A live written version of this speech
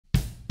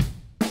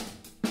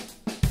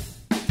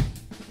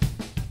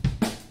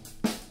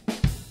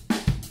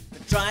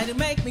Trying to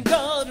make me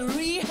go to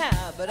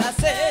rehab, but I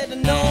said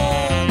no,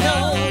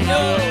 no,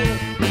 no.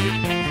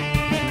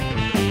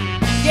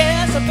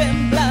 Yes, I've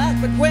been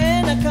black, but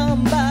when I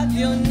come back,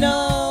 you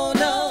know,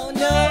 no,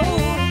 no.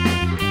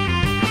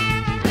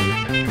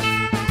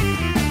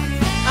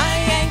 I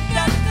ain't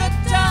got the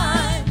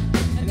time,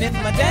 and if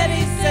my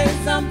daddy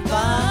says I'm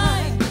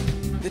fine,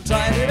 they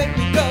try to make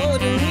me go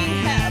to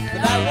rehab,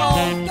 but I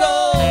won't go,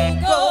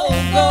 go,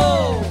 go.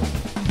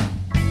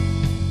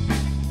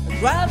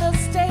 I'd rather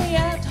stay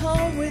at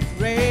home with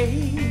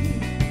Ray.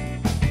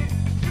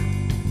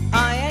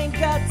 I ain't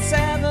got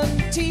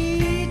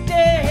 70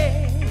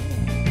 days.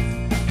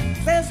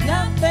 There's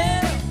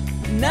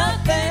nothing,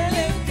 nothing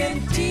you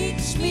can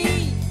teach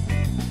me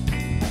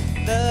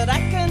that I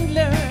can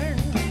learn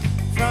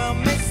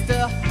from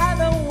Mr.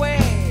 Hathaway.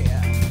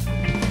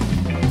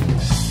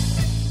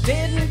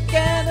 Didn't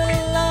get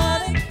a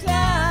lot of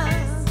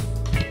class,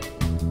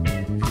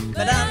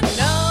 but I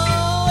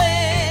know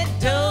it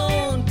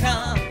don't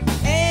come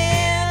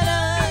in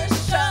a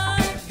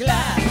shot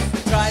glass.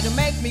 They tried to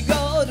make me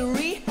go to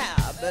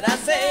rehab, but I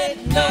said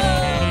no,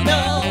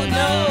 no,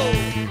 no.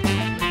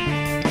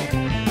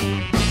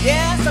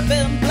 Yes, I've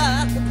been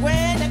black, but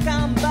when I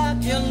come back,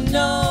 you'll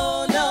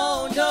know,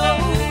 no, no.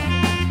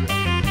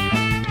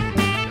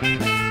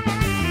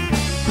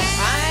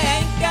 I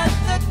ain't got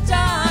the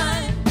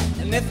time,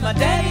 and if my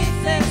daddy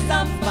says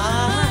I'm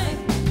fine,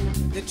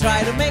 they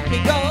try to make me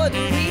go to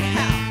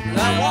rehab, and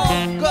I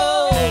won't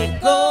go,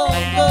 go,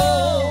 go.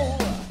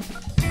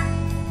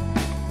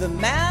 The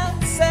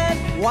man said,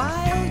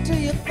 why do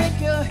you think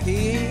you're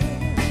here?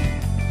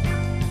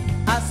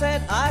 I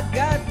said, I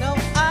got no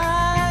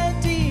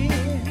idea.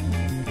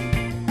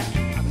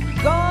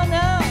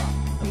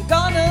 I'm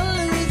gonna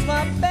lose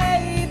my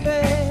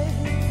baby,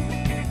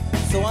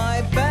 so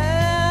I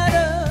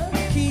better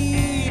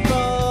keep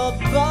a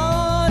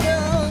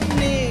bottle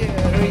near.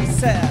 He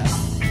said,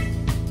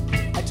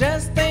 I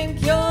just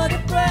think you're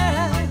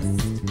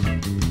depressed.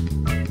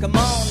 Come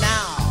on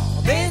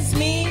now, there's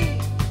me,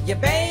 your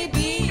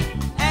baby,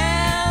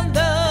 and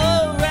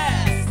the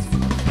rest.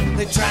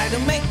 They try to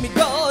make me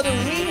go to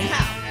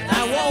rehab, and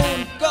I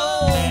won't go,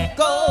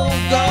 go,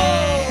 go.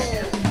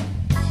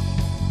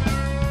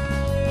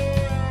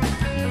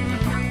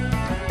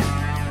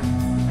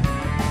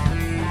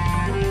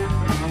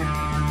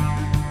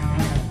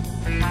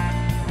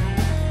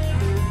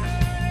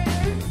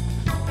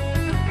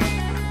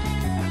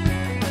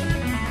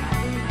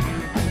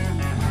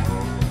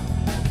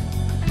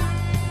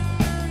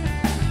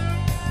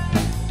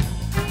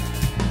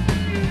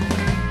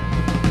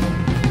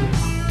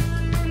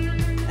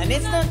 And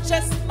it's not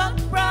just my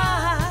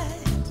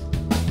pride,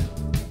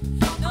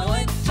 no,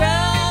 it's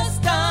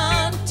just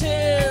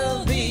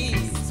until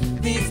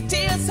these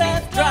tears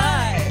have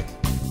dried.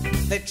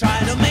 They try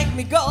to make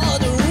me go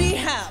to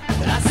rehab,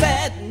 but I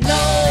said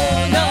no,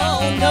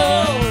 no,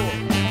 no.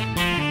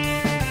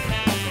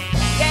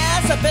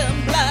 Yes, I've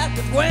been black,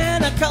 but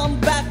when I come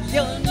back,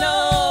 you'll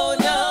know,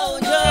 no,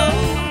 no.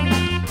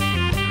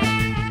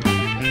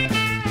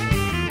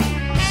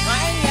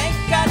 I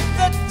ain't got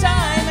the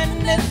time,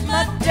 and if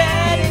my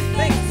daddy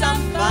thinks I'm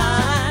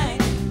fine,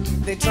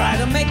 they try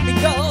to make me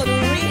go to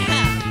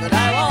rehab, but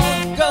I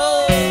won't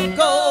go,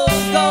 go,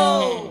 go.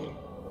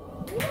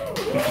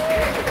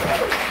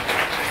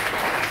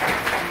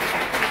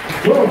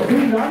 So,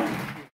 vielen Dank.